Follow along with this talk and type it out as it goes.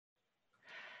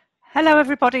Hello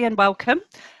everybody and welcome.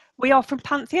 We are from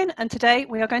Pantheon and today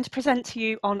we are going to present to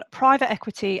you on private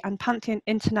equity and Pantheon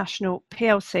International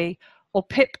Plc, or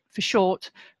PIP for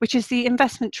short, which is the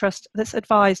investment trust that's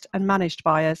advised and managed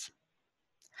by us.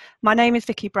 My name is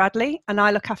Vicky Bradley and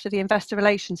I look after the investor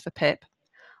relations for PIP.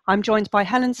 I'm joined by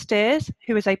Helen Steers,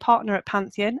 who is a partner at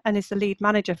Pantheon and is the lead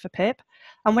manager for PIP.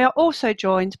 And we are also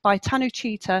joined by Tanu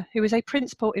Cheetah, who is a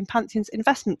principal in Pantheon's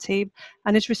investment team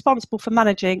and is responsible for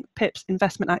managing PIP's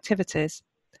investment activities.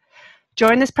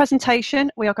 During this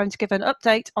presentation, we are going to give an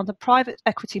update on the private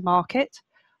equity market,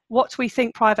 what we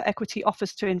think private equity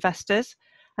offers to investors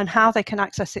and how they can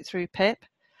access it through PIP.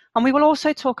 And we will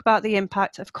also talk about the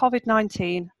impact of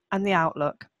COVID-19 and the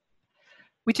outlook.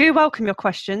 We do welcome your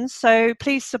questions, so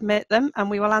please submit them and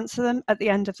we will answer them at the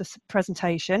end of the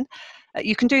presentation.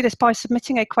 You can do this by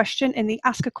submitting a question in the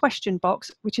Ask a Question box,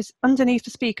 which is underneath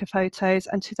the speaker photos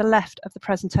and to the left of the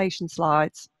presentation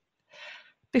slides.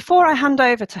 Before I hand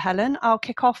over to Helen, I'll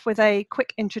kick off with a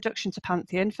quick introduction to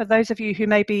Pantheon for those of you who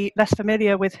may be less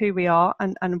familiar with who we are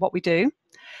and what we do.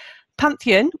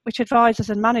 Pantheon, which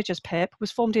advises and manages PIP,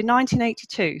 was formed in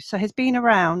 1982, so has been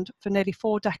around for nearly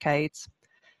 4 decades.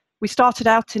 We started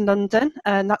out in London,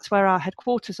 and that's where our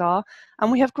headquarters are,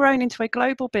 and we have grown into a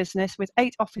global business with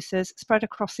 8 offices spread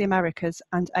across the Americas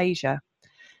and Asia.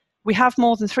 We have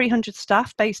more than 300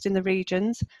 staff based in the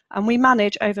regions, and we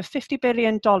manage over $50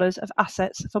 billion of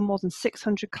assets for more than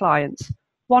 600 clients,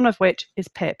 one of which is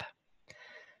PIP.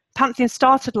 Pantheon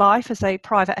started life as a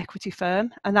private equity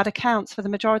firm, and that accounts for the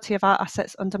majority of our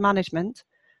assets under management,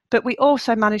 but we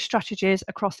also manage strategies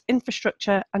across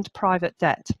infrastructure and private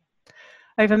debt.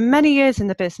 Over many years in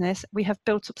the business, we have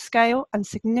built up scale and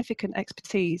significant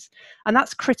expertise, and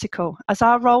that's critical as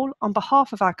our role on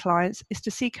behalf of our clients is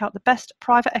to seek out the best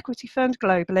private equity firms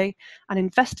globally and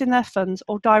invest in their funds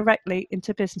or directly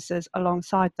into businesses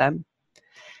alongside them.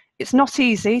 It's not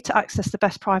easy to access the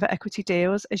best private equity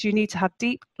deals as you need to have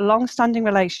deep, long-standing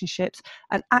relationships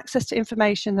and access to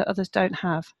information that others don't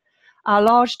have. Our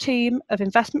large team of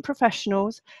investment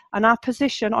professionals and our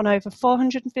position on over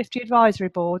 450 advisory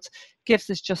boards gives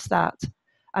us just that.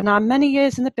 And our many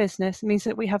years in the business means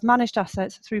that we have managed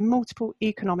assets through multiple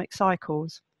economic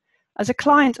cycles. As a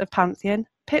client of Pantheon,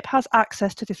 PIP has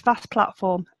access to this vast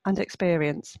platform and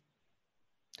experience.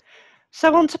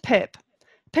 So on to PIP.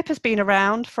 PIP has been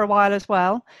around for a while as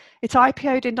well. It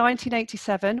IPO'd in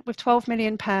 1987 with £12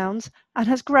 million and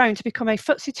has grown to become a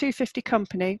FTSE 250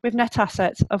 company with net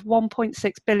assets of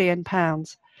 £1.6 billion.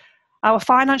 Our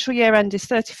financial year end is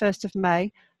 31st of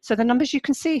May, so the numbers you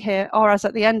can see here are as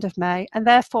at the end of May and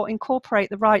therefore incorporate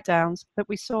the write-downs that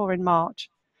we saw in March.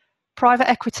 Private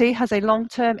equity has a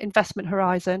long-term investment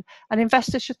horizon and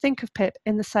investors should think of PIP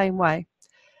in the same way.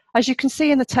 As you can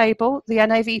see in the table, the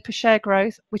NAV per share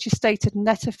growth, which is stated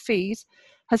net of fees,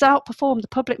 has outperformed the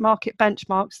public market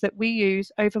benchmarks that we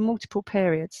use over multiple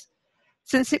periods.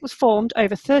 Since it was formed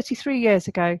over 33 years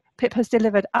ago, PIP has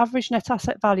delivered average net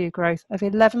asset value growth of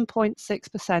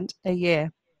 11.6% a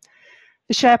year.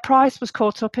 The share price was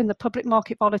caught up in the public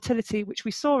market volatility which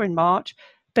we saw in March,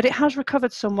 but it has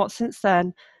recovered somewhat since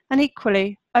then, and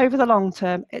equally, over the long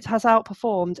term, it has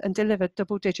outperformed and delivered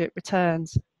double-digit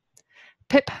returns.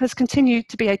 PIP has continued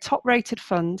to be a top-rated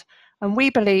fund, and we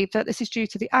believe that this is due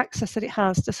to the access that it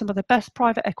has to some of the best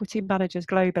private equity managers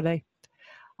globally.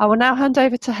 I will now hand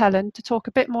over to Helen to talk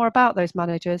a bit more about those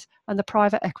managers and the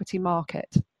private equity market.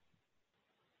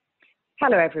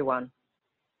 Hello everyone.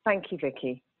 Thank you,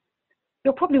 Vicky.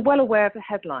 You're probably well aware of the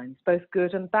headlines, both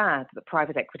good and bad, that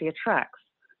private equity attracts.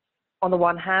 On the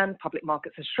one hand, public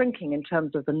markets are shrinking in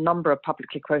terms of the number of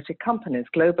publicly quoted companies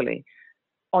globally.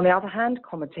 On the other hand,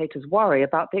 commentators worry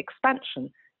about the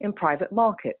expansion in private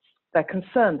markets. They're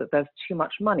concerned that there's too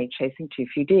much money chasing too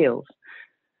few deals.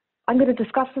 I'm going to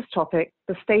discuss this topic,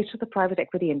 the state of the private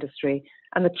equity industry,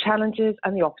 and the challenges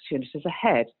and the opportunities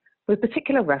ahead, with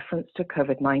particular reference to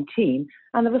COVID-19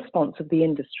 and the response of the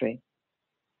industry.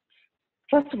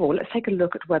 First of all, let's take a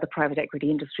look at where the private equity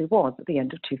industry was at the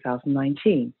end of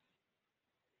 2019.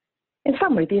 In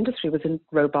summary, the industry was in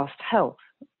robust health,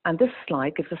 and this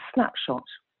slide gives a snapshot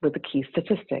with the key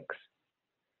statistics.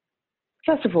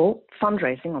 First of all,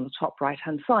 fundraising on the top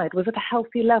right-hand side was at a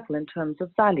healthy level in terms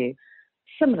of value,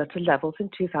 similar to levels in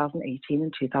 2018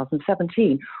 and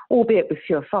 2017, albeit with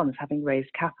fewer funds having raised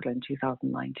capital in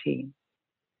 2019.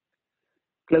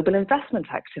 Global investment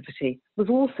activity was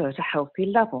also at a healthy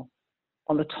level.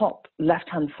 On the top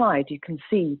left-hand side, you can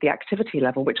see the activity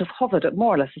level, which has hovered at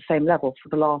more or less the same level for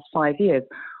the last 5 years,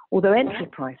 although entry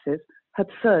prices had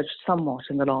surged somewhat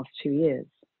in the last 2 years.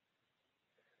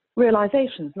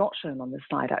 Realizations, not shown on this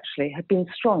slide actually, had been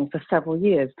strong for several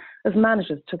years as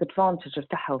managers took advantage of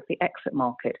the healthy exit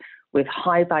market with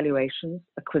high valuations,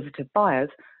 acquisitive buyers,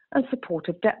 and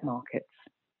supportive debt markets.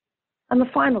 And the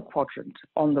final quadrant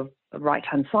on the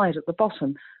right-hand side at the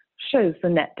bottom shows the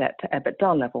net debt to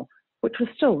EBITDA level, which was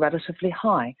still relatively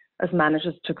high as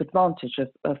managers took advantage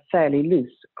of fairly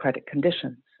loose credit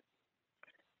conditions.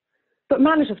 But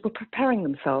managers were preparing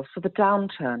themselves for the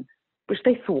downturn, which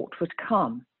they thought would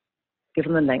come,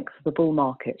 given the length of the bull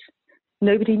market.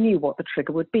 Nobody knew what the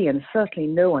trigger would be, and certainly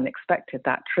no one expected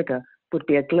that trigger would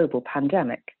be a global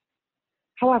pandemic.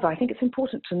 However, I think it's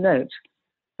important to note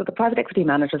that the private equity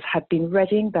managers had been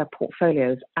readying their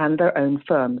portfolios and their own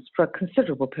firms for a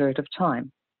considerable period of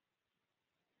time.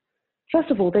 First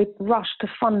of all, they rushed to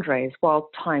fundraise while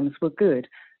times were good,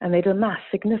 and they'd amassed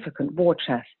significant war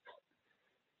chests.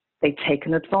 They'd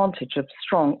taken advantage of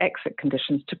strong exit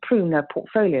conditions to prune their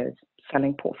portfolios,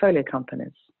 selling portfolio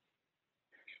companies.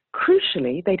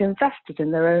 Crucially, they'd invested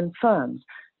in their own firms,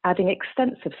 adding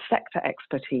extensive sector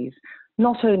expertise,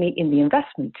 not only in the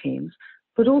investment teams,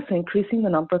 but also increasing the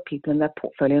number of people in their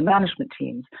portfolio management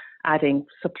teams, adding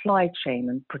supply chain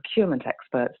and procurement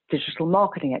experts, digital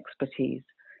marketing expertise,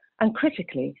 and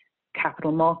critically,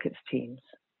 capital markets teams.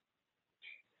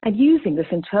 And using this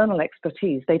internal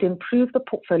expertise, they'd improved the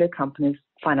portfolio companies'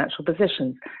 financial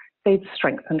positions. They'd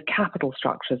strengthened capital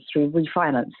structures through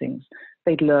refinancings.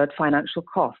 They'd lowered financial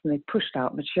costs, and they'd pushed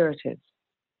out maturities.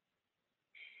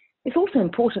 It's also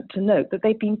important to note that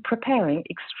they've been preparing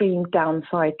extreme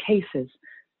downside cases,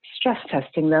 stress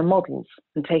testing their models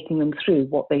and taking them through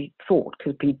what they thought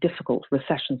could be difficult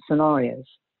recession scenarios.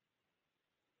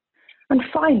 And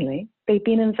finally, they've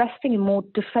been investing in more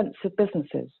defensive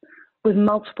businesses with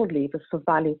multiple levers for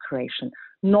value creation,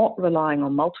 not relying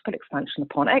on multiple expansion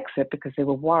upon exit because they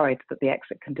were worried that the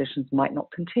exit conditions might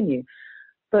not continue,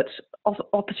 but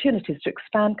opportunities to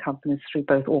expand companies through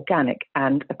both organic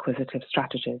and acquisitive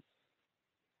strategies.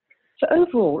 So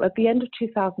overall, at the end of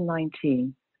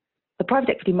 2019, the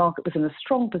private equity market was in a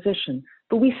strong position,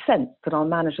 but we sensed that our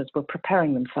managers were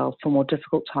preparing themselves for more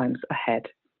difficult times ahead.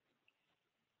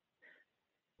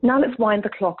 Now let's wind the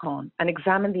clock on and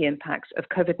examine the impact of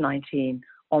COVID-19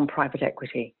 on private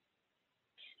equity.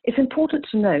 It's important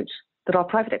to note that our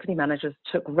private equity managers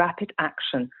took rapid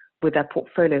action with their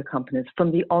portfolio companies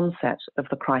from the onset of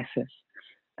the crisis.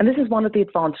 And this is one of the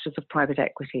advantages of private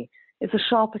equity. It's a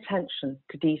sharp attention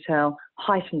to detail,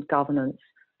 heightened governance,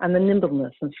 and the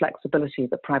nimbleness and flexibility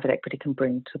that private equity can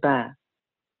bring to bear.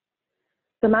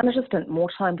 The managers spent more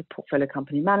time with portfolio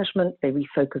company management, they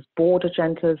refocused board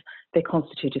agendas, they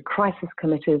constituted crisis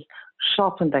committees,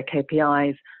 sharpened their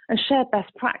KPIs, and shared best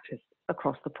practice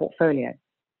across the portfolio.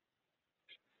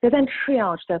 They then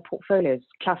triaged their portfolios,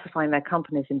 classifying their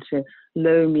companies into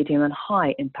low, medium, and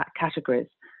high impact categories.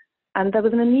 And there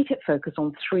was an immediate focus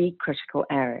on three critical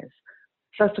areas.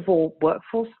 First of all,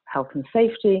 workforce, health and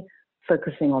safety,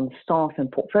 focusing on staff in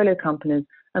portfolio companies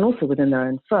and also within their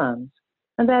own firms.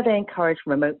 And there they encouraged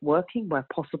remote working where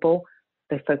possible.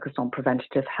 They focused on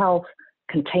preventative health,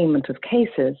 containment of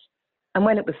cases, and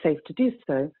when it was safe to do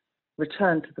so,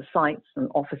 return to the sites and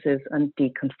offices and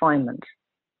deconfinement.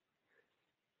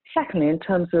 Secondly, in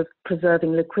terms of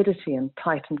preserving liquidity and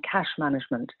tightened cash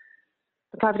management,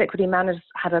 the private equity managers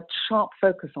had a sharp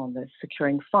focus on this,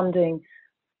 securing funding,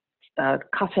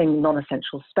 cutting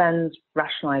non-essential spends,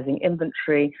 rationalizing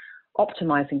inventory,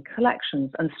 optimizing collections,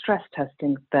 and stress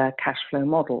testing their cash flow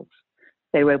models.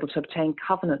 They were able to obtain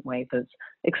covenant waivers,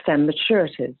 extend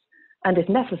maturities, and if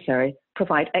necessary,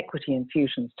 provide equity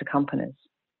infusions to companies.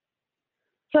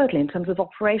 Thirdly, in terms of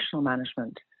operational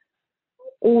management,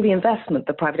 all the investment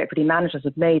the private equity managers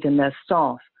had made in their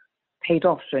staff paid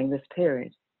off during this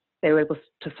period. They were able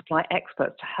to supply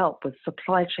experts to help with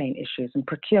supply chain issues and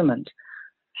procurement,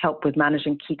 help with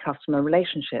managing key customer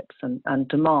relationships and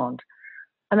demand.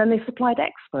 And then they supplied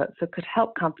experts that could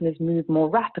help companies move more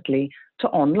rapidly to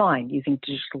online using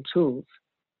digital tools.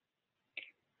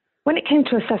 When it came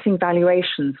to assessing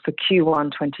valuations for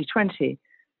Q1 2020,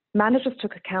 managers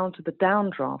took account of the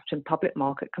downdraft in public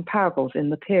market comparables in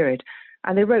the period,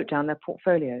 and they wrote down their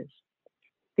portfolios.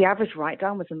 The average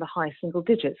write-down was in the high single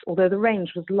digits, although the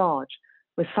range was large,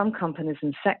 with some companies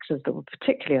in sectors that were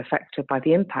particularly affected by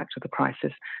the impact of the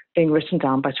crisis being written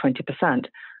down by 20%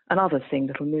 and others seeing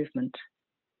little movement.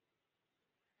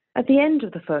 At the end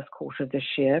of the first quarter of this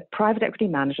year, private equity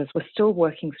managers were still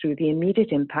working through the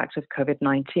immediate impact of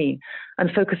COVID-19 and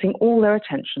focusing all their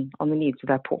attention on the needs of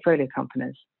their portfolio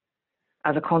companies.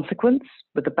 As a consequence,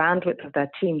 with the bandwidth of their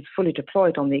teams fully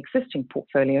deployed on the existing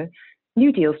portfolio,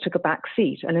 new deals took a back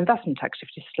seat and investment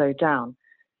activity slowed down.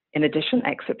 In addition,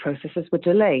 exit processes were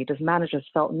delayed as managers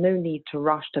felt no need to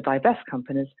rush to divest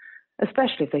companies,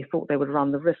 especially if they thought they would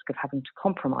run the risk of having to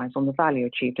compromise on the value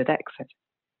achieved at exit.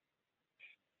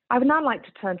 I would now like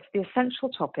to turn to the essential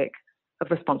topic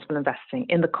of responsible investing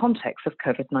in the context of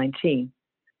COVID-19.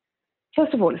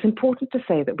 First of all, it's important to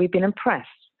say that we've been impressed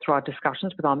through our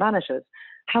discussions with our managers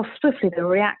how swiftly they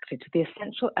reacted to the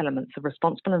essential elements of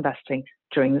responsible investing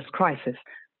during this crisis,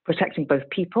 protecting both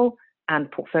people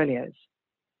and portfolios.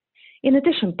 In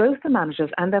addition, both the managers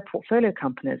and their portfolio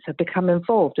companies have become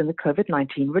involved in the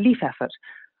COVID-19 relief effort,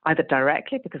 either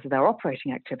directly because of their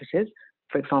operating activities,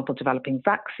 for example, developing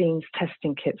vaccines,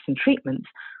 testing kits and treatments,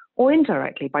 or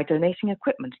indirectly by donating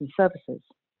equipment and services.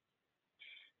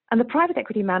 And the private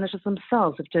equity managers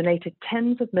themselves have donated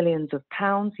tens of millions of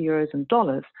pounds, euros and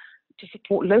dollars to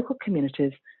support local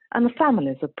communities and the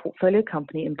families of portfolio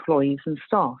company employees and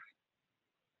staff.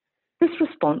 This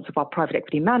response of our private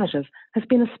equity managers has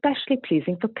been especially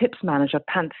pleasing for PIP's manager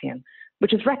Pantheon,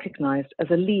 which is recognised as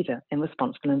a leader in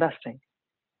responsible investing.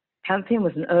 Pantheon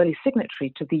was an early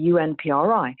signatory to the UN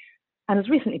PRI and has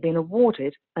recently been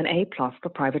awarded an A+ for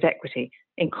private equity,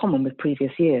 in common with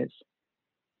previous years.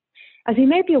 As you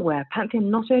may be aware, Pantheon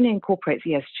not only incorporates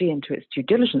ESG into its due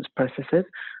diligence processes,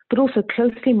 but also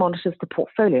closely monitors the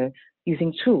portfolio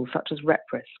using tools such as rep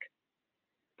risk.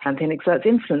 Pantheon exerts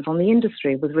influence on the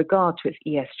industry with regard to its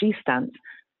ESG stance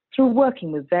through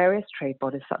working with various trade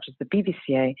bodies such as the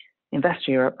BVCA,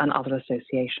 Investor Europe and other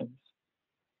associations.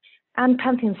 And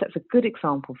Pantheon sets a good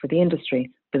example for the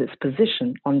industry with its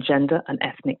position on gender and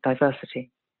ethnic diversity.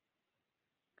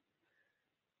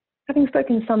 Having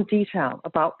spoken in some detail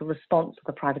about the response of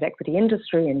the private equity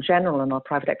industry in general and our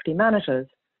private equity managers,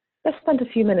 let's spend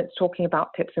a few minutes talking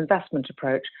about PIP's investment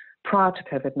approach prior to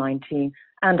COVID-19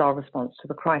 and our response to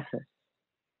the crisis.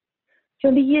 So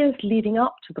in the years leading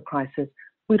up to the crisis,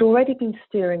 we'd already been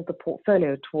steering the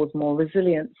portfolio towards more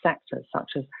resilient sectors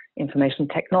such as information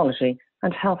technology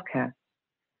and healthcare.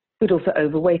 We'd also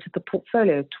overweighted the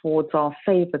portfolio towards our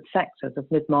favoured sectors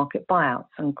of mid-market buyouts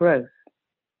and growth.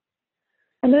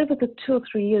 And over the 2 or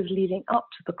 3 years leading up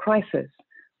to the crisis,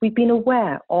 we've been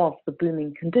aware of the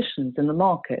booming conditions in the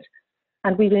market,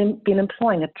 and we've been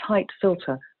employing a tight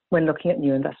filter when looking at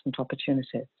new investment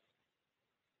opportunities.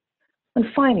 And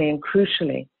finally, and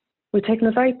crucially, we've taken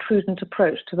a very prudent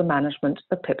approach to the management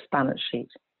of PIP's balance sheet,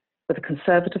 with a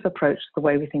conservative approach to the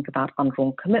way we think about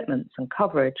undrawn commitments and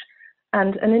coverage,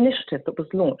 and an initiative that was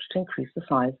launched to increase the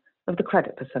size of the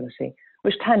credit facility,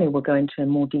 which Tanya will go into in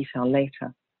more detail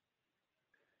later.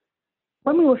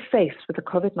 When we were faced with the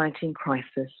COVID-19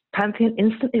 crisis, Pantheon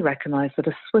instantly recognized that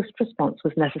a swift response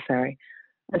was necessary.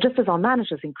 And just as our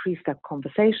managers increased their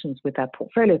conversations with their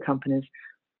portfolio companies,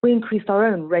 we increased our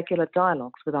own regular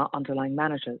dialogues with our underlying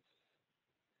managers.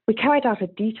 We carried out a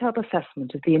detailed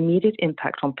assessment of the immediate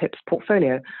impact on PIP's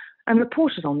portfolio and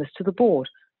reported on this to the board,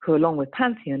 who, along with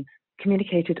Pantheon,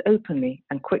 communicated openly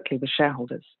and quickly with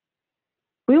shareholders.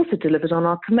 We also delivered on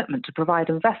our commitment to provide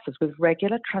investors with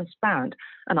regular, transparent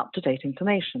and up-to-date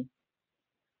information.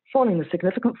 Following the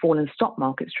significant fall in stock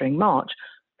markets during March,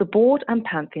 the board and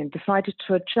Pantheon decided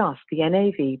to adjust the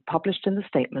NAV published in the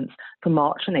statements for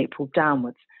March and April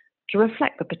downwards to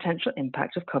reflect the potential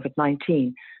impact of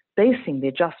COVID-19, basing the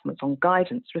adjustments on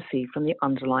guidance received from the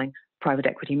underlying private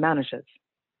equity managers.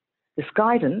 This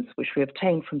guidance, which we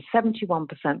obtained from 71%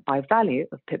 by value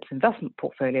of PIP's investment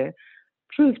portfolio,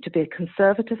 proved to be a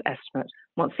conservative estimate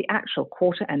once the actual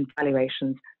quarter-end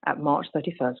valuations at March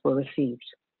 31st were received.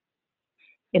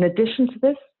 In addition to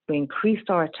this, we increased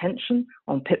our attention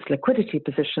on PIP's liquidity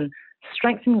position,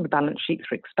 strengthening the balance sheet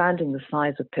through expanding the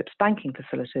size of PIP's banking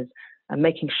facilities and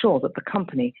making sure that the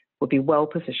company would be well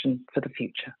positioned for the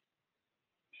future.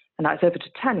 And now it's over to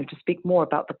Tanya to speak more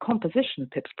about the composition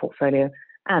of PIP's portfolio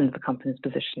and the company's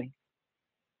positioning.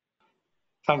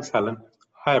 Thanks, Helen.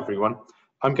 Hi, everyone.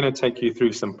 I'm going to take you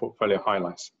through some portfolio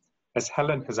highlights. As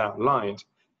Helen has outlined,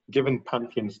 given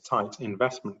Pantheon's tight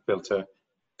investment filter,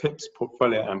 PIP's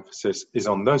portfolio emphasis is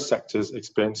on those sectors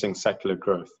experiencing secular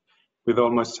growth, with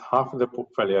almost half of the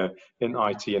portfolio in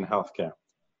IT and healthcare.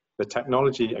 The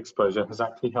technology exposure has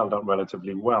actually held up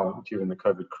relatively well during the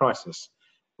COVID crisis,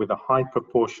 with a high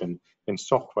proportion in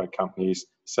software companies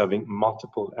serving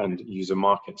multiple end user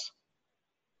markets.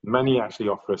 Many actually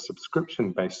offer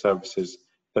subscription-based services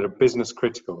that are business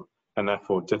critical and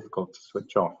therefore difficult to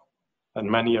switch off. And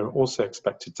many are also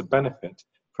expected to benefit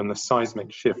from the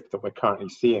seismic shift that we're currently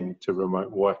seeing to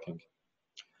remote working.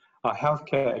 Our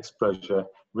healthcare exposure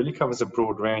really covers a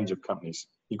broad range of companies.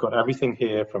 You've got everything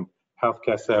here from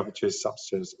healthcare services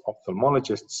such as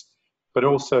ophthalmologists, but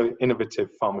also innovative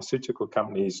pharmaceutical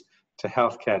companies to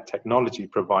healthcare technology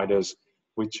providers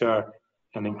which are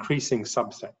an increasing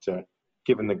subsector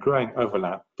given the growing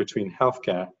overlap between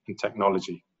healthcare and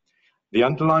technology. The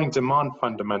underlying demand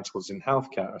fundamentals in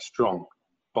healthcare are strong,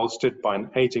 bolstered by an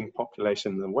aging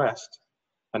population in the West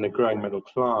and a growing middle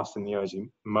class in the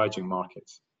emerging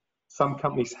markets. Some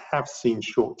companies have seen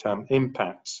short-term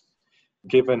impacts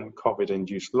given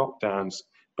COVID-induced lockdowns,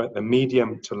 but the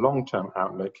medium to long-term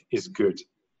outlook is good.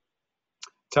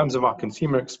 In terms of our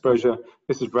consumer exposure,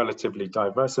 this is relatively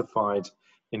diversified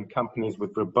in companies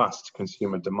with robust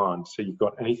consumer demand. So you've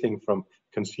got anything from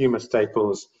consumer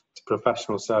staples to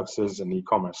professional services and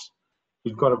e-commerce.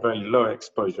 You've got a very low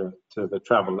exposure to the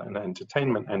travel and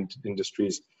entertainment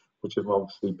industries, which have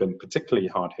obviously been particularly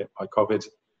hard hit by COVID.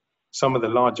 Some of the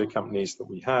larger companies that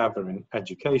we have are in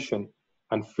education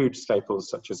and food staples,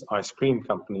 such as ice cream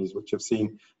companies, which have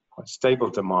seen quite stable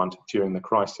demand during the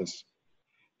crisis.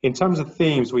 In terms of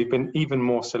themes, we've been even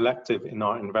more selective in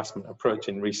our investment approach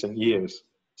in recent years,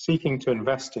 seeking to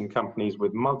invest in companies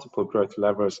with multiple growth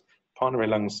levers,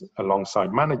 partnering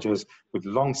alongside managers with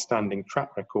long-standing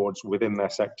track records within their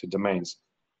sector domains.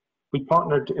 We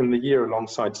partnered in the year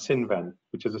alongside Cinven,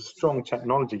 which is a strong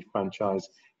technology franchise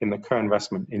in the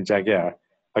co-investment in Jaguar,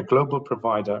 a global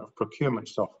provider of procurement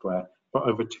software for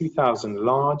over 2,000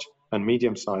 large and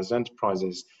medium-sized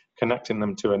enterprises, connecting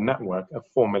them to a network of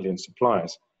 4 million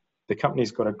suppliers. The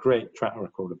company's got a great track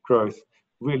record of growth,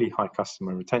 really high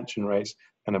customer retention rates,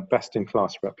 and a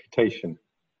best-in-class reputation.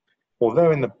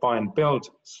 Although in the buy and build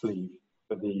sleeve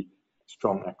for the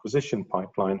strong acquisition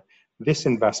pipeline, this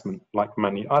investment, like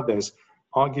many others,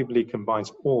 arguably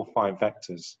combines all 5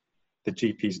 vectors. The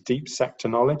GP's deep sector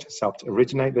knowledge has helped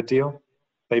originate the deal.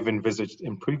 They've envisaged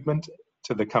improvement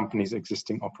to the company's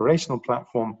existing operational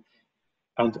platform.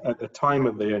 And at the time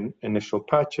of the initial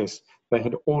purchase, they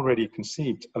had already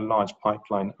conceived a large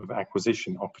pipeline of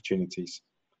acquisition opportunities.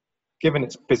 Given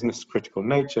its business critical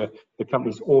nature, the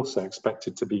company is also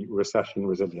expected to be recession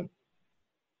resilient.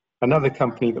 Another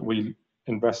company that we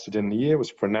invested in the year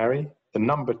was Froneri, the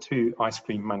 #2 ice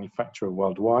cream manufacturer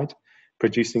worldwide,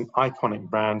 producing iconic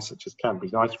brands such as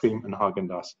Cadbury's ice cream and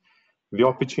Häagen-Dazs. The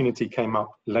opportunity came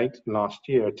up late last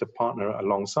year to partner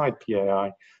alongside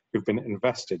PAI, who've been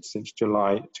invested since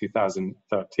July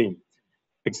 2013.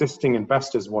 Existing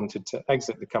investors wanted to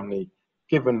exit the company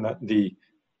given that the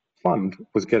fund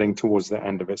was getting towards the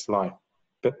end of its life.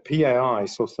 But PAI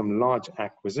saw some large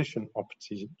acquisition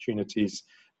opportunities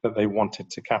that they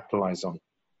wanted to capitalize on.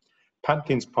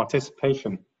 Pantheon's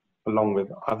participation, along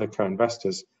with other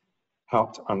co-investors,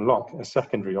 helped unlock a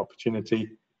secondary opportunity,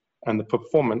 and the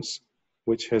performance,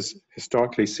 which has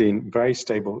historically seen very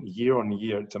stable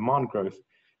year-on-year demand growth,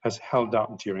 has held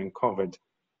up during COVID,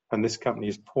 and this company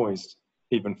is poised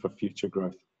even for future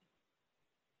growth.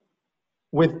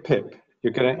 With PIP,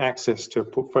 you're getting access to a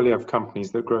portfolio of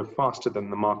companies that grow faster than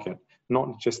the market,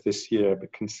 not just this year,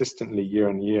 but consistently year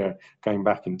on year, going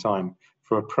back in time,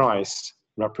 for a price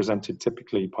represented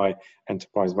typically by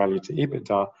enterprise value to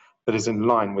EBITDA that is in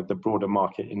line with the broader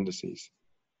market indices.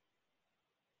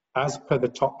 As per the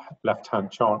top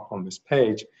left-hand chart on this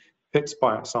page, PIP's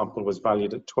buyout sample was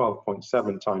valued at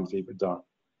 12.7 times EBITDA,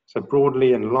 so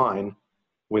broadly in line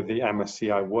with the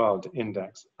MSCI World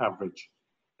Index average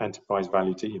enterprise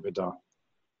value to EBITDA.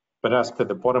 But as per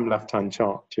the bottom left-hand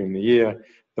chart during the year,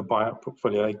 the buyout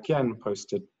portfolio again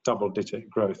posted double-digit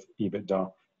growth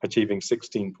EBITDA, achieving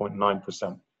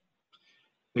 16.9%.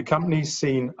 The company's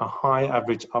seen a high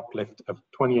average uplift of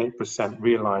 28%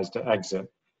 realized at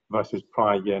exit versus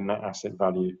prior year net asset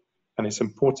value. And it's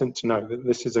important to note that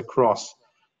this is across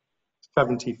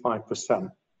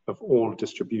 75% of all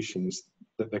distributions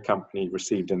that the company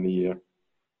received in the year.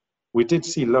 We did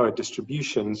see lower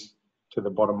distributions to the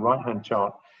bottom right-hand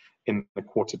chart in the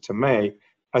quarter to May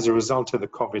as a result of the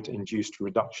COVID-induced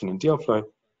reduction in deal flow,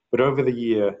 but over the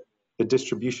year, the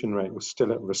distribution rate was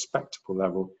still at a respectable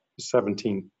level,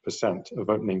 17% of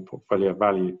opening portfolio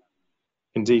value.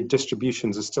 Indeed,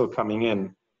 distributions are still coming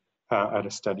in at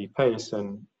a steady pace,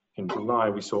 and in July,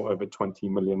 we saw over £20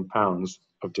 million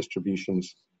of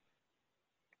distributions.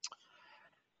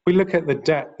 We look at the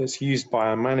debt that's used by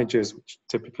our managers, which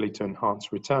typically to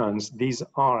enhance returns. These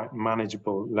are at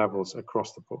manageable levels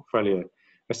across the portfolio,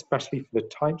 especially for the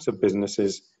types of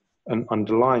businesses and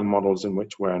underlying models in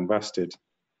which we're invested.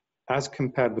 As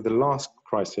compared with the last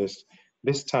crisis,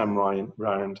 this time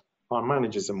round, our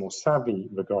managers are more savvy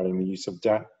regarding the use of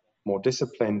debt, more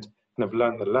disciplined, and have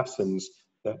learned the lessons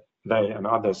that they and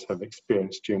others have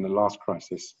experienced during the last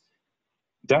crisis.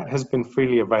 Debt has been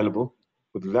freely available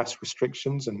with less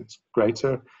restrictions and it's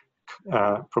greater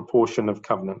proportion of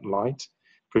covenant light,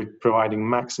 providing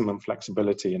maximum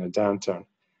flexibility in a downturn.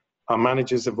 Our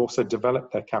managers have also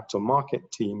developed their capital market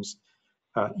teams,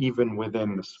 even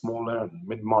within the smaller and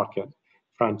mid-market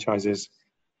franchises,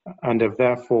 and have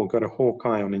therefore got a hawk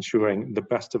eye on ensuring the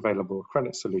best available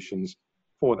credit solutions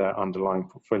for their underlying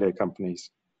portfolio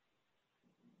companies.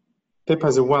 PIP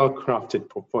has a well-crafted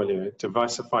portfolio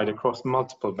diversified across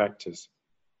multiple vectors.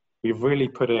 We've really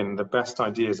put in the best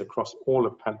ideas across all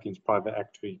of Pantheon's private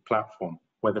equity platform,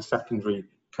 whether secondary,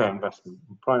 co-investment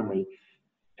and primary,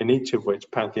 in each of which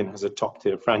Pantheon has a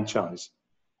top-tier franchise.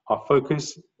 Our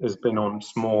focus has been on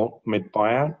small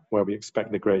mid-buyout, where we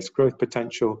expect the greatest growth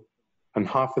potential, and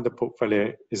half of the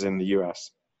portfolio is in the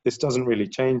US. This doesn't really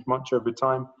change much over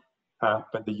time,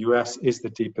 but the US is the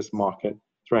deepest market,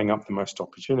 throwing up the most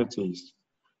opportunities.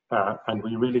 And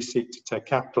we really seek to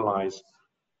capitalize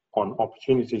on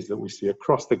opportunities that we see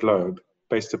across the globe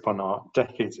based upon our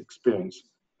decades experience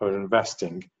of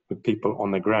investing with people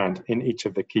on the ground in each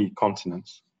of the key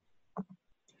continents.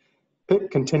 PIP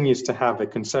continues to have a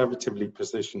conservatively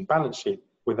positioned balance sheet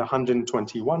with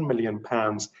 £121 million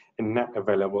in net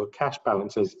available cash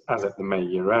balances as at the May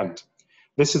year end.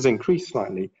 This has increased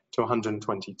slightly to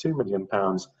 £122 million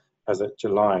as at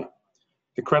July.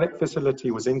 The credit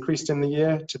facility was increased in the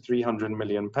year to £300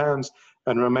 million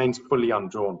and remains fully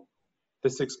undrawn.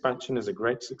 This expansion is a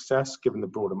great success given the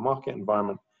broader market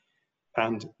environment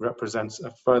and represents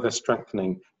a further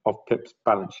strengthening of PIP's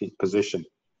balance sheet position.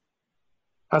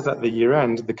 As at the year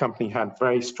end, the company had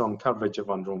very strong coverage of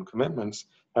undrawn commitments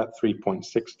at 3.6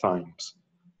 times,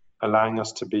 allowing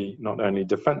us to be not only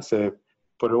defensive,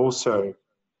 but also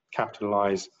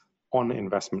capitalize on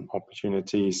investment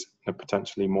opportunities in a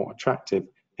potentially more attractive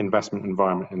investment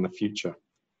environment in the future.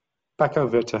 Back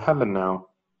over to Helen now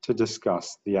to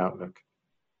discuss the outlook.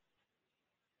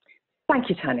 Thank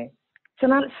you, Tony. So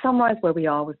now let's summarize where we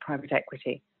are with private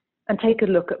equity and take a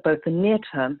look at both the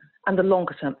near-term and the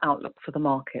longer-term outlook for the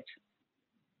market.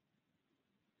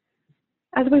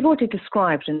 As we've already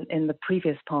described in the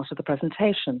previous part of the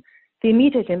presentation, the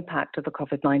immediate impact of the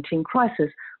COVID-19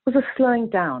 crisis was a slowing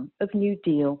down of new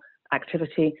deal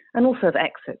activity and also of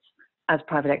exits as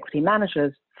private equity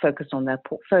managers focused on their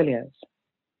portfolios.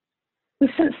 We've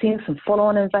since seen some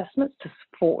follow-on investments to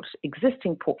support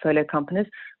existing portfolio companies,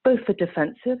 both for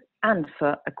defensive and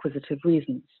for acquisitive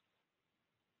reasons.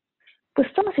 We're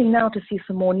starting now to see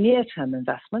some more near-term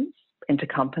investments into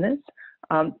companies.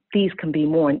 These can be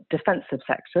more in defensive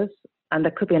sectors, and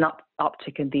there could be an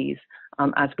uptick in these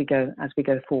as we go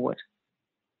forward.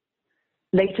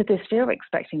 Later this year, we're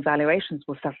expecting valuations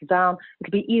will settle down.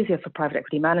 It'll be easier for private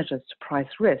equity managers to price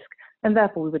risk, and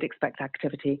therefore we would expect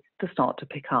activity to start to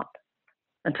pick up.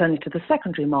 And turning to the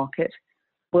secondary market,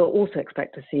 we'll also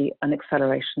expect to see an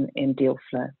acceleration in deal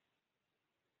flow.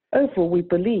 Overall, we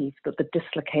believe that the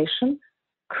dislocation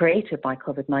created by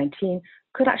COVID-19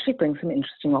 could actually bring some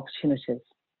interesting opportunities.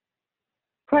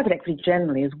 Private equity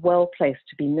generally is well placed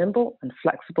to be nimble and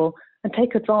flexible and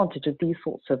take advantage of these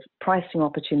sorts of pricing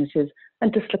opportunities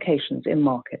and dislocations in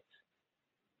markets.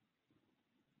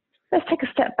 Let's take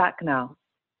a step back now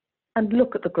and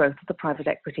look at the growth of the private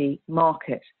equity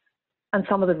market and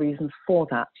some of the reasons for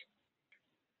that.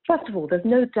 First of all, there's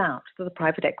no doubt that the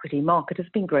private equity market has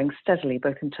been growing steadily,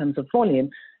 both in terms of volume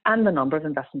and the number of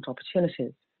investment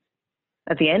opportunities.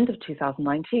 At the end of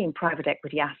 2019, private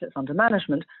equity assets under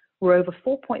management were over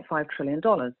 $4.5 trillion,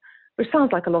 which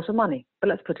sounds like a lot of money, but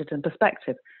let's put it in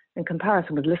perspective. In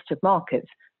comparison with listed markets,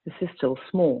 this is still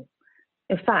small.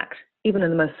 In fact, even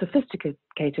in the most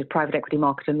sophisticated private equity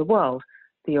market in the world,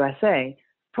 the USA,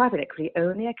 private equity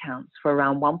only accounts for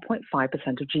around 1.5%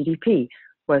 of GDP,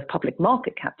 whereas public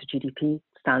market cap to GDP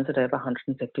stands at over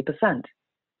 150%.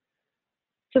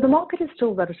 So the market is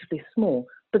still relatively small,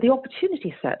 but the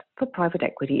opportunity set for private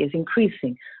equity is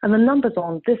increasing, and the numbers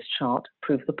on this chart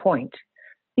prove the point.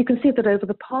 You can see that over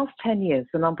the past 10 years,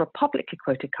 the number of publicly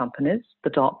quoted companies, the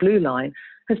dark blue line,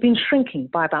 has been shrinking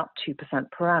by about 2%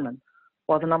 per annum,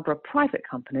 while the number of private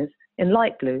companies in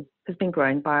light blue has been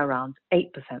growing by around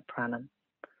 8% per annum.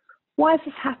 Why is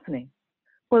this happening?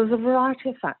 Well, there's a variety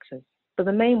of factors, but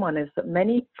the main one is that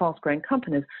many fast-growing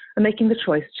companies are making the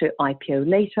choice to IPO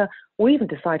later or even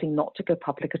deciding not to go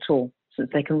public at all, since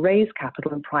they can raise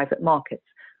capital in private markets,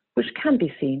 which can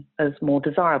be seen as more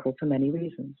desirable for many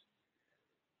reasons.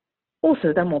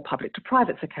 Also, they're more public to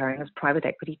privates occurring as private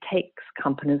equity takes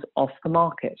companies off the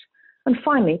market. And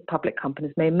finally, public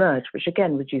companies may merge, which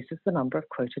again reduces the number of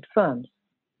quoted firms.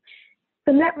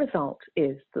 The net result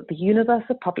is that the universe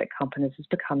of public companies is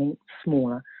becoming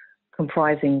smaller,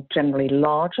 comprising generally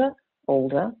larger,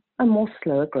 older, and more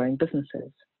slower growing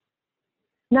businesses.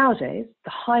 Nowadays,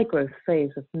 the high growth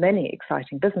phase of many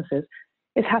exciting businesses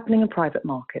is happening in private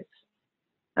markets.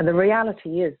 And the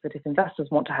reality is that if investors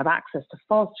want to have access to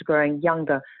faster growing,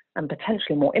 younger, and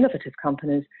potentially more innovative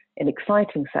companies in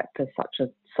exciting sectors such as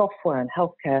software and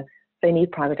healthcare, they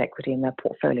need private equity in their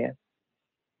portfolio.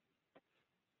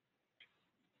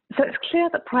 So it's clear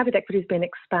that private equity has been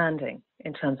expanding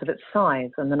in terms of its size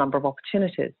and the number of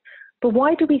opportunities. But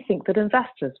why do we think that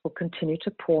investors will continue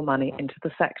to pour money into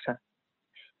the sector?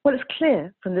 Well, it's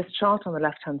clear from this chart on the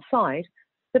left-hand side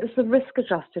that it's the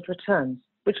risk-adjusted returns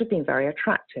which have been very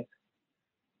attractive.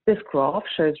 This graph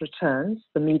shows returns,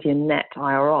 the median net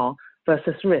IRR,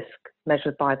 versus risk,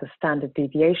 measured by the standard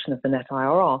deviation of the net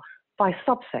IRR by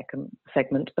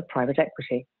sub-segment of private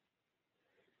equity.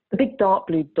 The big dark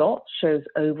blue dot shows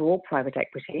overall private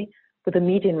equity with a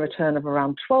median return of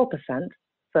around 12%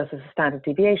 versus a standard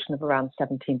deviation of around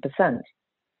 17%. And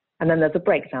then there's a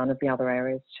breakdown of the other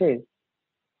areas too.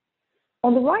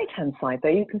 On the right-hand side, though,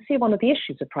 you can see one of the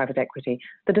issues of private equity.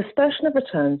 The dispersion of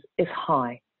returns is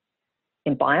high.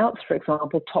 In buyouts, for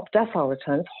example, top decile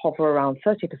returns hover around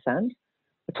 30%,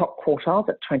 the top quartiles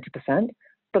at 20%,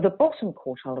 but the bottom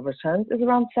quartile of returns is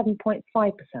around 7.5%.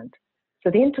 So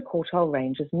the interquartile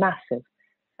range is massive.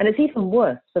 And it's even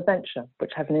worse for venture,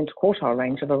 which has an interquartile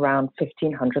range of around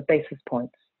 1,500 basis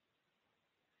points.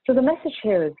 So the message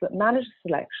here is that manager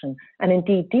selection, and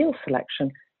indeed deal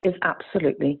selection, is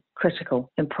absolutely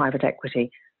critical in private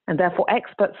equity. And therefore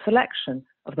expert selection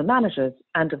of the managers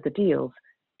and of the deals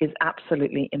is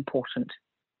absolutely important.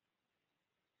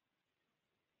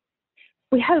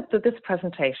 We hope that this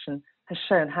presentation has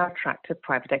shown how attractive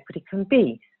private equity can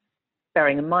be,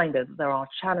 bearing in mind that there are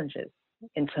challenges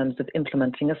in terms of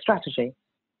implementing a strategy.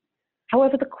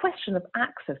 However, the question of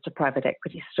access to private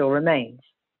equity still remains.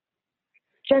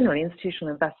 Generally,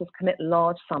 institutional investors commit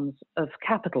large sums of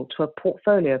capital to a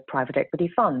portfolio of private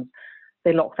equity funds.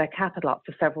 They lock their capital up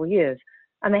for several years,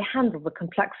 and they handle the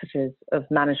complexities of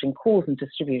managing calls and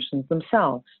distributions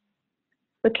themselves.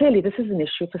 But clearly, this is an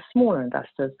issue for smaller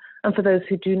investors and for those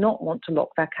who do not want to lock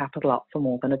their capital up for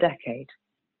more than a decade.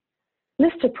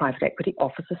 Listed private equity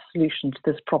offers a solution to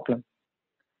this problem.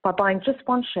 By buying just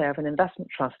one share of an investment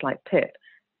trust like PIP,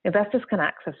 investors can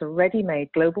access a ready-made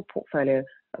global portfolio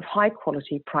of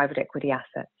high-quality private equity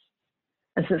assets.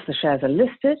 And since the shares are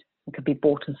listed and can be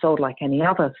bought and sold like any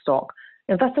other stock,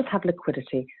 investors have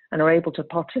liquidity and are able to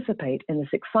participate in this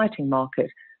exciting market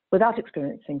without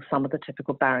experiencing some of the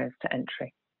typical barriers to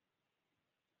entry.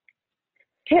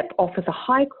 PIP offers a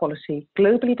high-quality,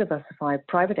 globally diversified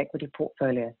private equity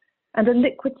portfolio and a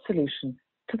liquid solution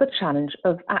to the challenge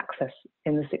of access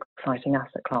in this exciting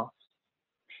asset class.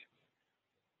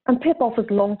 And PIP offers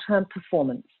long-term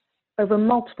performance over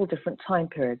multiple different time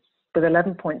periods, with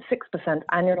 11.6%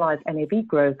 annualized NAV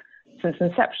growth since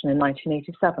inception in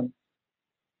 1987.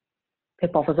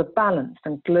 PIP offers a balanced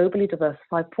and globally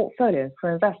diversified portfolio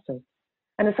for investors,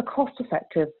 and it's a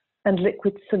cost-effective and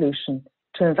liquid solution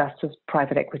to investors'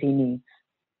 private equity needs.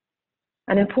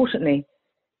 And importantly,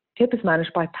 PIP is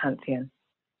managed by Pantheon,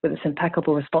 with its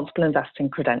impeccable responsible investing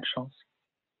credentials.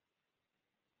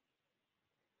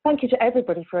 Thank you to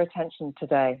everybody for your attention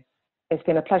today. It's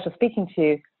been a pleasure speaking to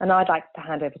you, and I'd like to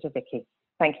hand over to Vicky.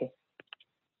 Thank you.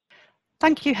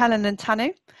 Thank you, Helen and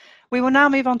Tanu. We will now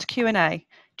move on to Q&A.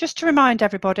 Just to remind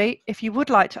everybody, if you would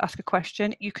like to ask a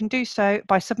question, you can do so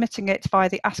by submitting it via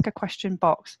the Ask a Question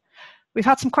box. We've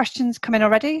had some questions come in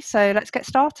already, so let's get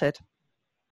started.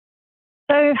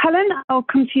 So Helen, I'll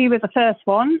come to you with the first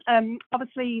one.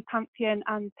 Obviously, Pantheon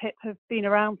and PIP have been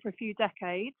around for a few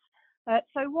decades.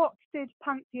 So what did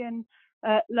Pantheon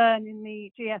learn in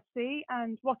the GFC,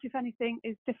 and what, if anything,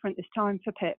 is different this time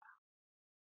for PIP?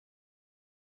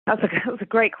 That's a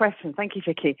great question. Thank you,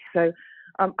 Vicky. So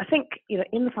I think,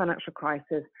 in the financial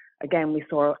crisis, again, we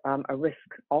saw a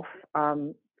risk-off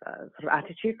sort of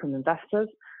attitude from investors.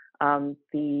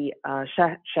 The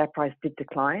share price did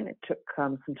decline. It took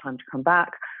some time to come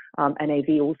back.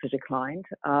 NAV also declined.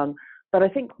 But I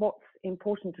think what's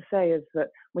important to say is that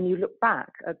when you look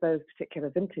back at those particular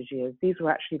vintage years, these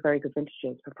were actually very good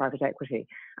vintages for private equity,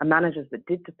 and managers that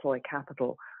did deploy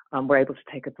capital were able to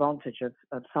take advantage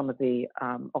of some of the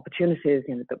opportunities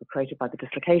that were created by the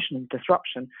dislocation and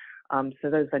disruption. So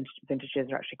those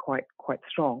vintages are actually quite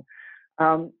strong.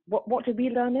 What did we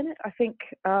learn in it? I think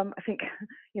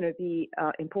the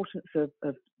importance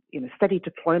of steady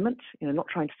deployment, not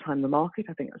trying to time the market.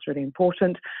 I think that's really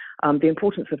important. The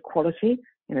importance of quality,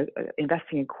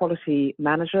 investing in quality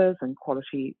managers and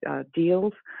quality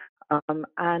deals,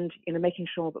 and making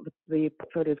sure that the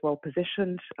portfolio is well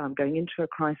positioned going into a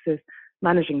crisis,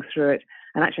 managing through it,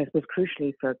 and actually, I suppose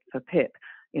crucially for PIP,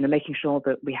 making sure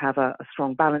that we have a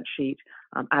strong balance sheet,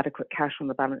 adequate cash on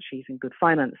the balance sheet, and good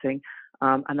financing,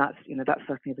 and that's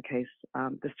certainly the case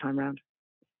this time round.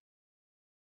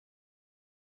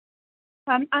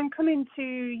 And coming to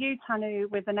you, Tanu,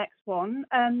 with the next one,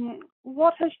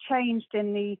 what has changed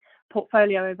in the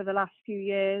portfolio over the last few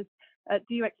years?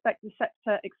 Do you expect the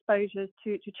sector exposures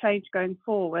to change going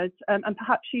forward? And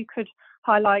perhaps you could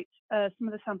highlight some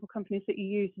of the sample companies that you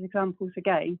use as examples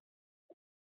again.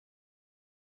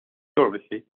 Sure,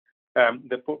 Vicky.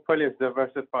 The portfolio is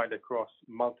diversified across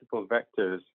multiple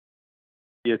vectors.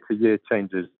 Year-to-year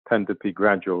changes tend to be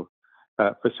gradual.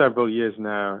 For several years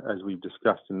now, as we've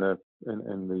discussed in the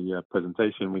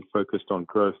presentation, we focused on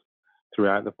growth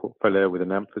throughout the portfolio with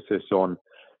an emphasis on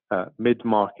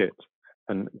mid-market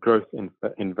and growth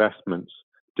investments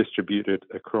distributed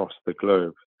across the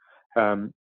globe.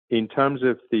 In terms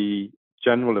of the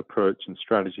general approach and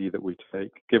strategy that we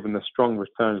take, given the strong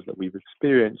returns that we've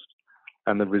experienced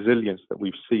and the resilience that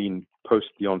we've seen post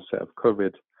the onset of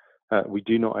COVID, we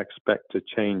do not expect to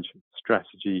change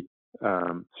strategy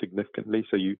significantly.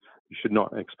 So you should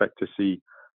not expect to see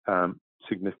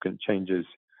significant changes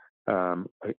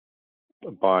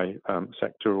by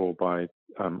sector or by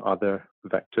other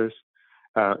vectors.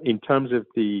 In terms of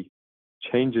the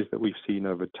changes that we've seen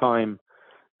over time,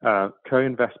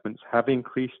 co-investments have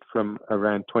increased from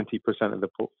around 20% of the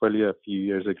portfolio a few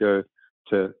years ago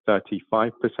to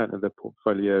 35% of the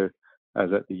portfolio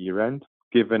as at the year end,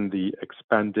 given the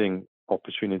expanding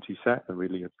opportunity set and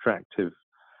really attractive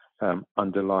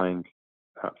underlying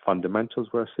fundamentals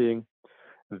we're seeing.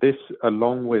 This,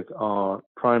 along with our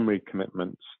primary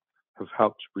commitments, have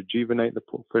helped rejuvenate the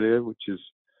portfolio, which is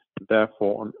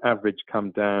therefore on average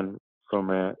come down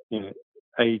from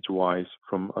age-wise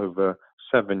from over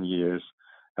 7 years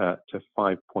to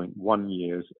 5.1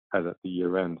 years as at the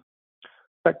year end.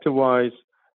 Sector-wise,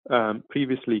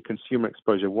 previously consumer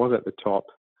exposure was at the top.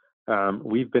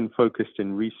 We've been focused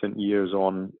in recent years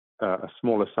on a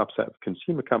smaller subset of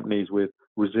consumer companies with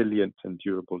resilient and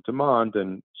durable demand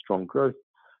and strong growth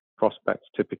prospects,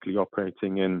 typically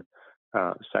operating in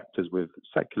sectors with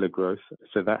secular growth.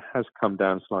 So that has come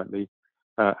down slightly.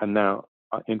 And now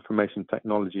information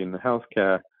technology and the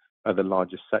healthcare are the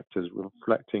largest sectors,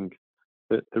 reflecting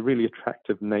the really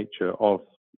attractive nature of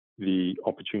the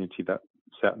opportunity that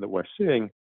we're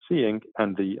seeing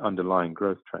and the underlying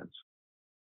growth trends.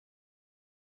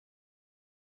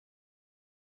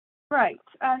 Right,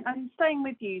 and staying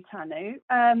with you, Tanu,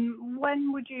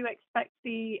 when would you expect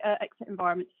the exit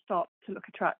environment to start to look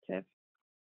attractive?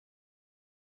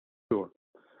 Sure.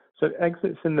 So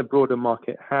exits in the broader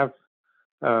market have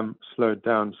slowed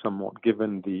down somewhat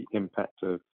given the impact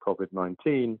of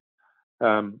COVID-19,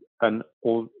 and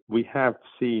we have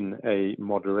seen a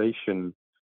moderation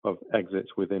of exits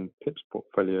within PIP's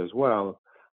portfolio as well,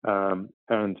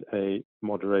 and a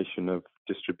moderation of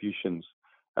distributions.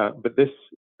 But this,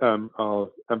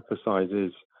 I'll emphasize,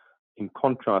 is in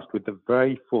contrast with the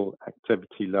very full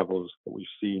activity levels that we've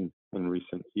seen in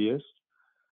recent years.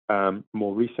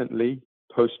 More recently,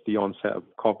 post the onset of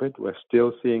COVID, we're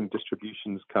still seeing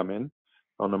distributions come in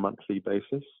on a monthly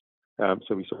basis.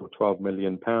 So we saw £12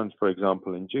 million, for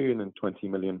example, in June, and £20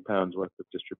 million worth of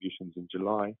distributions in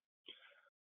July.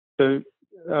 So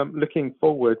looking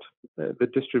forward, the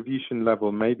distribution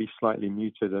level may be slightly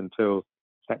muted until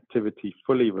activity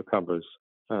fully recovers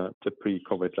to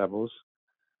pre-COVID levels.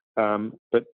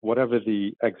 But whatever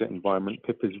the exit environment,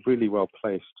 PIP is really well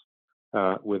placed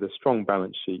with a strong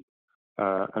balance sheet,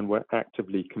 and we're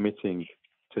actively committing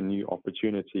to new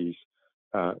opportunities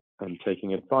and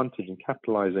taking advantage and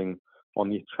capitalizing on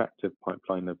the attractive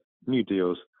pipeline of new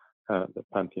deals that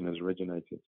Pantheon has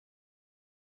originated.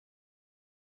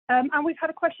 And we've had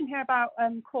a question here about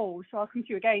calls, so I'll come to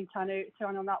you again, Tanu,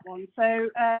 on that one. So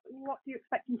what do you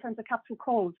expect in terms of capital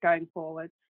calls going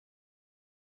forward?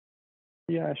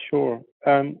 Yeah, sure.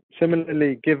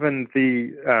 Similarly, given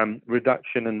the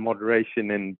reduction and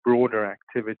moderation in broader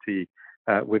activity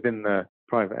within the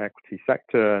private equity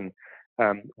sector,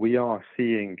 and we are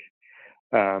seeing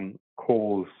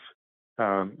calls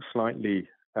slightly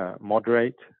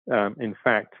moderate. In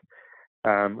fact,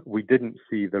 we didn't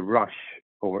see the rush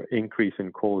or increase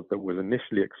in calls that was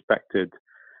initially expected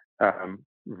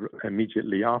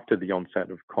immediately after the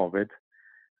onset of COVID.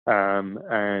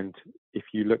 And if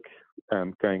you look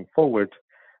going forward,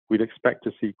 we'd expect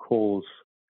to see calls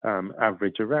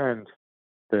average around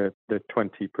the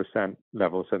 20%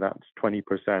 level. So that's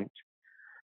 20%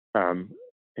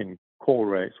 in call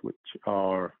rates, which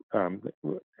are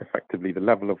effectively the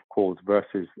level of calls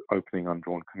versus opening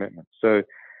undrawn commitments. So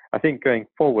I think going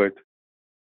forward,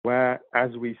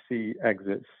 as we see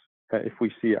exits, if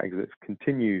we see exits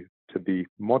continue to be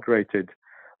moderated,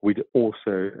 we'd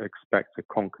also expect a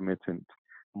concomitant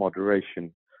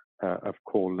moderation of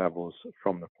call levels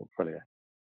from the portfolio.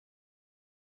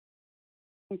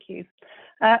 Thank you.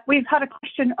 We've had a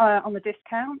question on the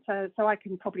discount, so I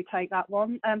can probably take that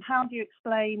one. How do you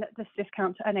explain this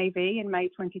discount to NAV in May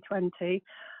 2020?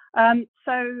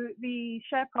 So the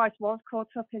share price was caught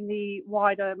up in the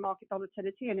wider market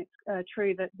volatility, and it's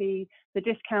true that the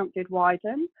discount did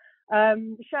widen.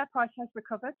 The share price has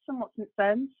recovered somewhat since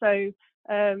then, so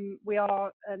we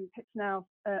are it's now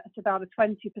at about a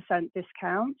 20%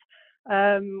 discount,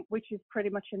 which is pretty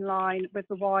much in line with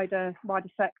the wider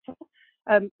sector.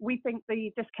 We think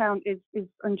the discount is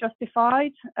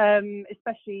unjustified,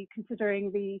 especially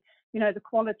considering the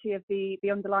quality of the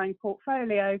underlying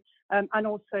portfolio, and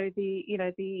also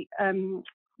the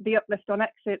uplift on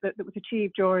exit that was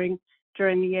achieved during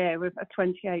the year with a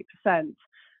 28%.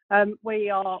 We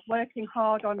are working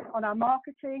hard on our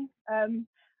marketing and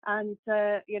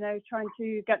trying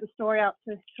to get the story out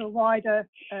to a wider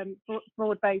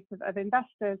broad base of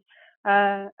investors.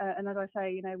 And as I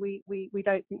say, we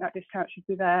don't think that discount should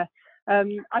be there.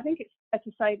 I think it's fair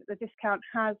to say that the discount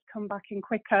has come back in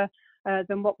quicker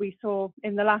than what we saw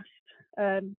in the last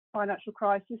financial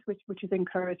crisis, which is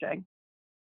encouraging.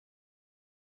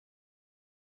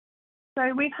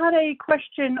 So we've had a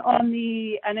question on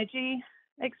the energy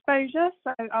exposure,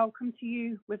 so I'll come to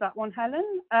you with that one,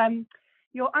 Helen.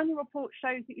 Your annual report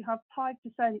shows that you have 5%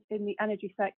 in the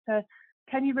energy sector.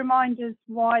 Can you remind us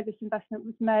why this investment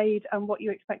was made and what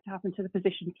you expect to happen to the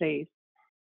position, please?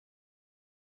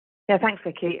 Yeah, thanks,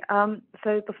 Vicky. So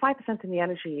the 5% in the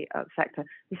energy sector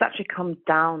has actually come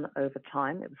down over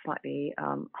time. It was slightly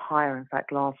higher, in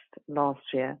fact, last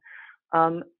year.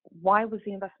 Why was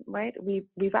the investment made?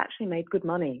 We've actually made good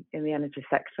money in the energy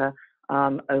sector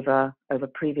over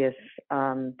previous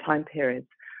time periods.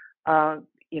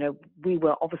 We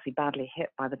were obviously badly hit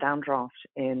by the downdraft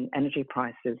in energy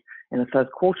prices in the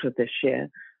first quarter of this year.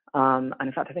 And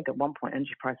in fact, I think at one point,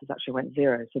 energy prices actually went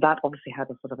zero. So that obviously had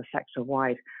a sort of a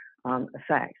sector-wide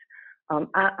effect.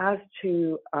 As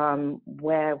to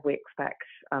where we expect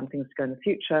things to go in the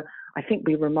future, I think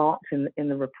we remarked in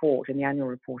the report, in the annual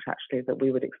report actually, that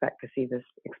we would expect to see this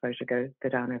exposure go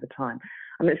down over time.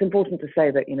 I mean, it's important to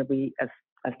say that, we,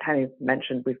 as Penny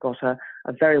mentioned, we've got a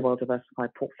very well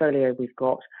diversified portfolio. We've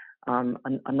got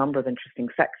a number of interesting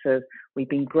sectors. We've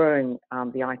been growing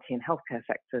the IT and healthcare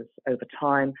sectors over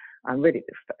time, and really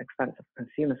expensive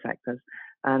consumer sectors.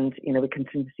 And we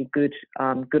continue to see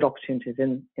good opportunities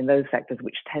in those sectors,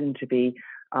 which tend to be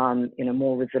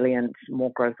more resilient,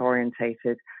 more growth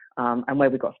orientated, and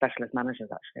where we've got specialist managers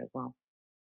actually as well.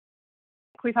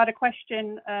 We've had a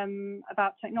question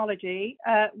about technology.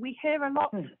 We hear a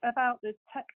lot about the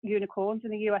tech unicorns in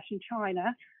the US and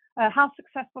China. How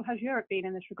successful has Europe been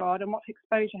in this regard, and what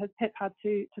exposure has PIP had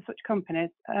to such companies?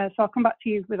 So I'll come back to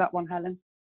you with that one, Helen.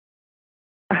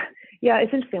 Yeah,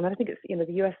 it's interesting. I mean, I think it's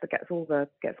the US that gets all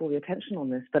the attention on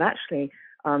this, but actually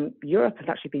Europe has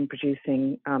actually been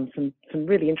producing some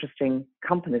really interesting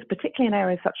companies, particularly in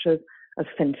areas such as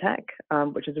fintech,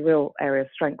 which is a real area of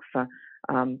strength for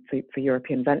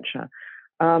European venture.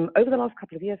 Over the last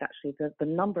couple of years, actually, the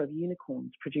number of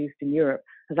unicorns produced in Europe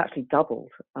has actually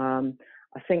doubled.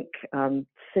 I think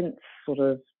since sort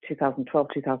of 2012,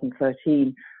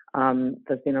 2013,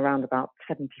 there's been around about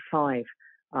 75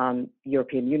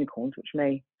 European unicorns, which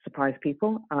may surprise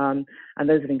people. And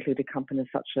those have included companies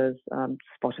such as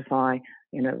Spotify,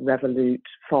 Revolut,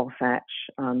 Farfetch,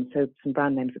 so some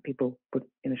brand names that people would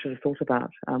would have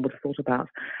thought about.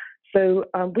 So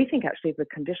we think actually the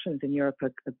conditions in Europe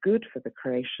are good for the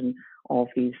creation of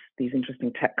these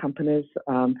interesting tech companies.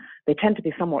 They tend to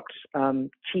be somewhat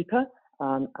cheaper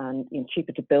and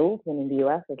cheaper to build than in the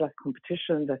US. There's less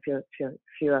competition. There's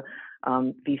fewer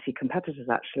VC competitors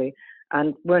actually.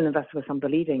 And we're an investor with some of the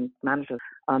leading managers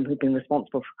who've been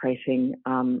responsible for creating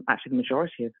actually the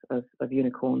majority of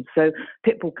unicorns. So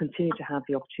PIP will continue to have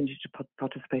the opportunity to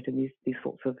participate in these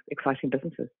sorts of exciting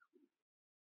businesses.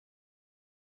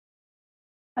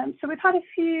 So we've had a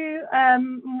few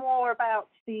more about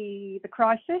the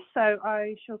crisis, so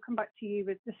I shall come back to you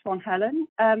with this one, Helen.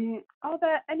 Are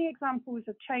there any examples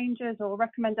of changes or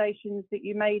recommendations that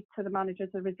you made to the managers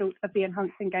as a result of the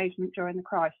enhanced engagement during the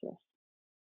crisis?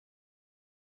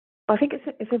 I think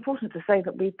it's important to say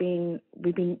that we've been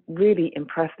really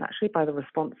impressed actually by the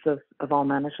response of our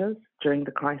managers during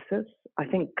the crisis. I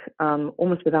think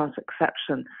almost without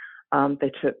exception,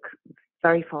 they took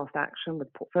very fast action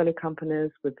with portfolio companies,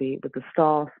 with the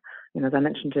staff. As I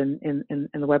mentioned in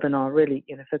the webinar, really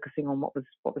focusing on what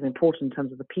was important in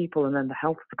terms of the people and then the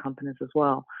health of the companies as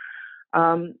well.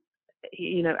 As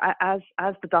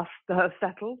the dust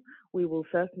settled, we will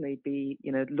certainly be,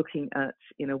 looking at,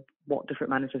 what different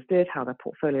managers did, how their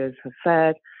portfolios have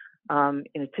fared.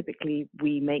 Typically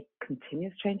we make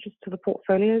continuous changes to the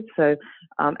portfolios. So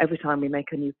every time we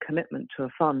make a new commitment to a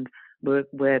fund, we're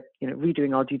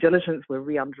redoing our due diligence, we're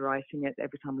re-underwriting it.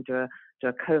 Every time we do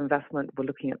a co-investment, we're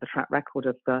looking at the track record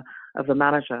of the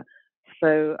manager.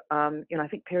 So I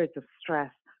think periods of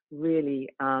stress really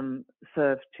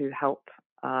serve to help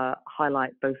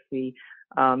highlight both the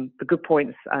good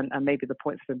points and maybe the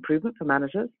points of improvement for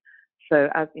managers. So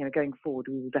as going forward,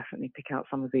 we will definitely pick out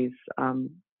some of these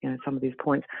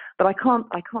points. But I can't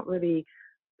really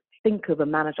think of a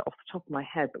manager off the top of my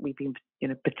head that we've been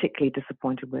particularly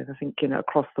disappointed with. I think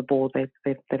across the board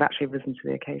they've actually risen to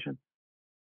the occasion.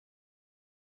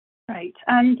 Great.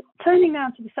 And turning now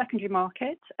to the secondary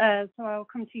market, so I'll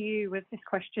come to you with this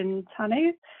question,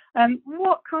 Tanu.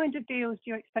 What kind of deals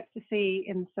do you expect to see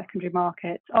in the secondary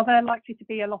market? Are there likely to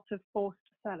be a lot of forced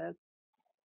sellers?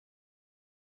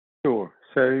 Sure.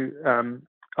 So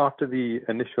after the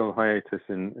initial hiatus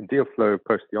in deal flow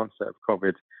post the onset of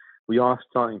COVID, we are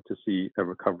starting to see a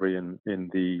recovery in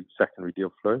the secondary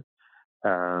deal flow.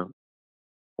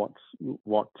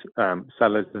 What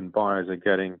sellers and buyers are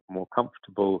getting more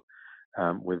comfortable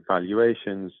with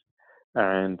valuations,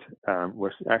 and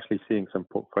we're actually seeing some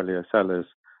portfolio sellers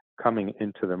coming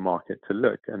into the market to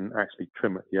look and actually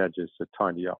trim at the edges to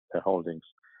tidy up their holdings.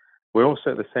 We're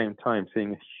also at the same time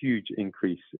seeing a huge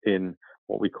increase in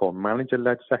what we call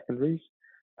manager-led secondaries,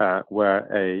 where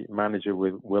a manager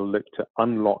will look to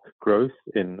unlock growth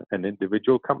in an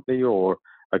individual company or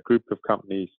a group of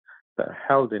companies that are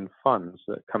held in funds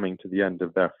that are coming to the end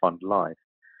of their fund life.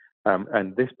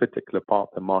 And this particular part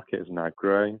of the market is now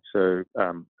growing, so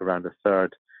around a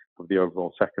third of the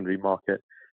overall secondary market.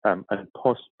 And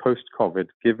post-COVID,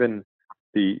 given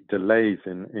the delays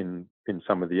in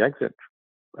some of the exit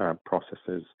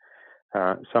processes,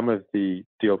 some of the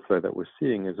deal flow that we're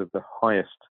seeing is of the highest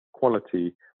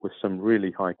quality with some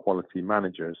really high quality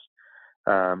managers.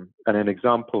 And an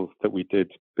example that we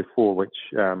did before, which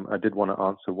I did want to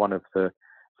answer one of the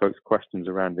folks' questions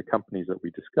around the companies that we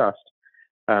discussed.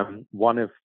 An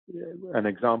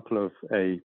example of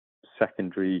a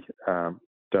secondary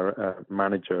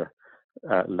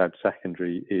manager-led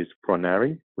secondary is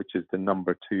Froneri, which is the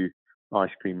number 2 ice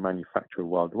cream manufacturer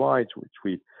worldwide,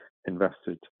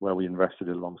 where we invested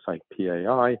alongside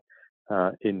PAI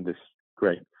in this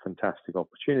great, fantastic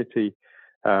opportunity.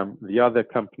 The other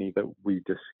company that we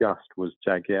discussed was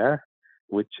Jaguar,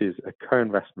 which is a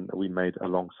co-investment that we made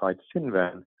alongside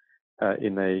Cinven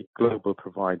in a global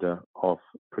provider of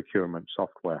procurement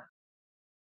software.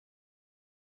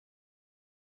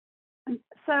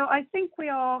 So I think we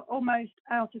are almost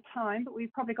out of time, but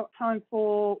we've probably got time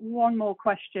for one more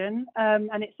question,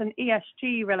 and it's an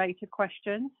ESG related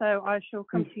question. So I shall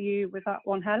come to you with that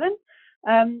one, Helen.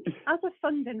 As a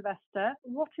fund investor,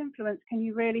 what influence can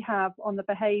you really have on the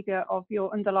behaviour of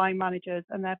your underlying managers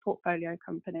and their portfolio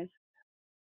companies?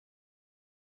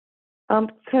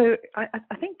 So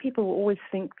I think people always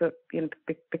think that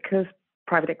because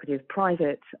private equity is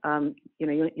private,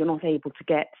 you're not able to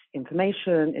get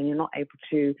information and you're not able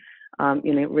to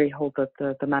really hold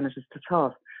the managers to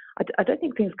task. I don't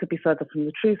think things could be further from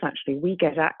the truth. Actually, we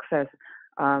get access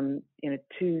to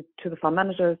the fund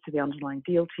managers, to the underlying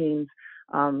deal teams.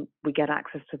 We get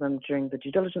access to them during the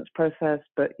due diligence process,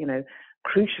 but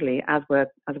crucially as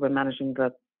we're managing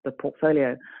the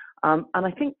portfolio. And I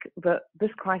think that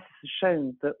this crisis has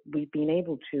shown that we've been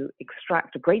able to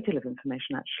extract a great deal of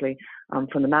information actually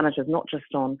from the managers, not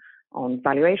just on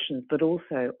valuations, but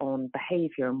also on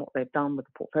behaviour and what they've done with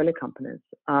the portfolio companies.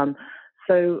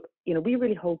 So we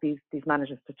really hold these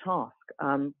managers to task.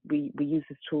 We use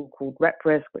this tool called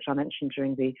RepRisk, which I mentioned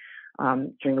during the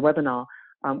webinar,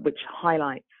 which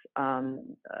highlights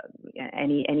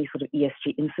any sort of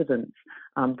ESG incidents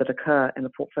that occur in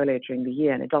the portfolio during the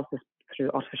year, and it does this through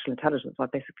artificial intelligence by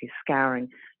basically scouring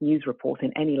news reports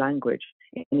in any language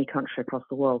in any country across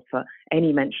the world for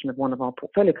any mention of one of our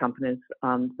portfolio companies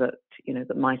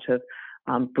that might have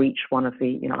breached one of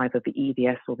the either the E, the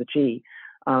S, or the G.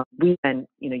 We then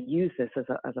use this as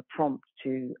a prompt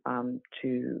to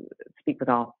speak with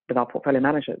our portfolio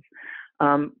managers.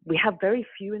 We have very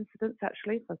few incidents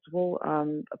actually, first of all,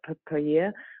 per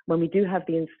year. When we do have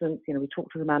the incidents, we talk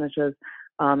to the managers.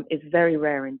 It's very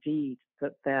rare indeed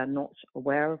that they're not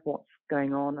aware of what's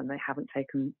going on and they haven't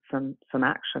taken some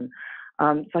action.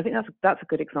 So I think that's a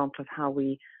good example of how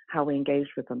we engage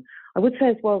with them. I would say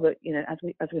as well that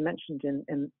as we mentioned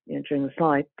in during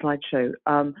the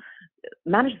slideshow,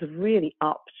 managers have really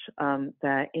upped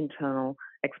their internal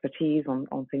expertise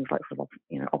on things like sort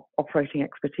of operating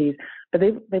expertise, but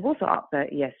they've also upped their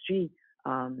ESG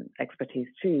expertise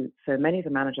too. So many of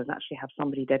the managers actually have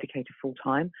somebody dedicated full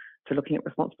time to looking at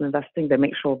responsible investing. They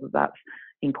make sure that that's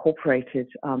incorporated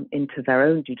into their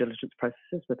own due diligence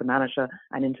processes with the manager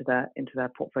and into their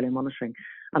portfolio monitoring.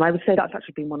 And I would say that's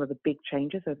actually been one of the big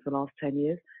changes over the last 10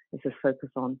 years, is this focus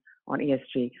on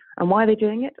ESG. And why are they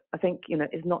doing it? I think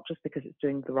is not just because it's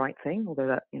doing the right thing, although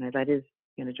that is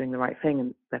doing the right thing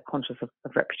and they're conscious of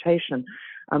reputation,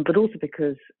 but also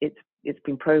because it's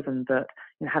been proven that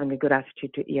having a good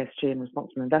attitude to ESG and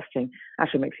responsible investing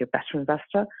actually makes you a better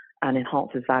investor and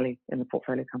enhances value in the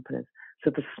portfolio companies. So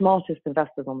the smartest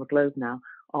investors on the globe now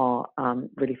are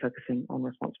really focusing on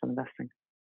responsible investing.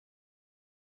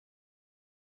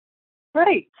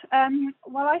 Great.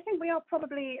 Well, I think we are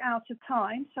probably out of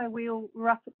time, so we'll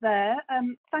wrap up there.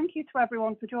 Thank you to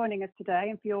everyone for joining us today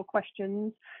and for your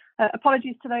questions.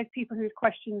 Apologies to those people whose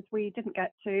questions we didn't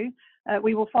get to.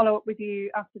 We will follow up with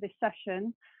you after this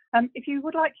session. If you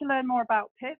would like to learn more about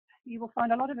PIP, you will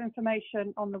find a lot of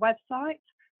information on the website,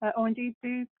 or indeed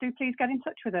do please get in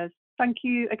touch with us. Thank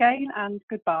you again and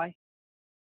goodbye.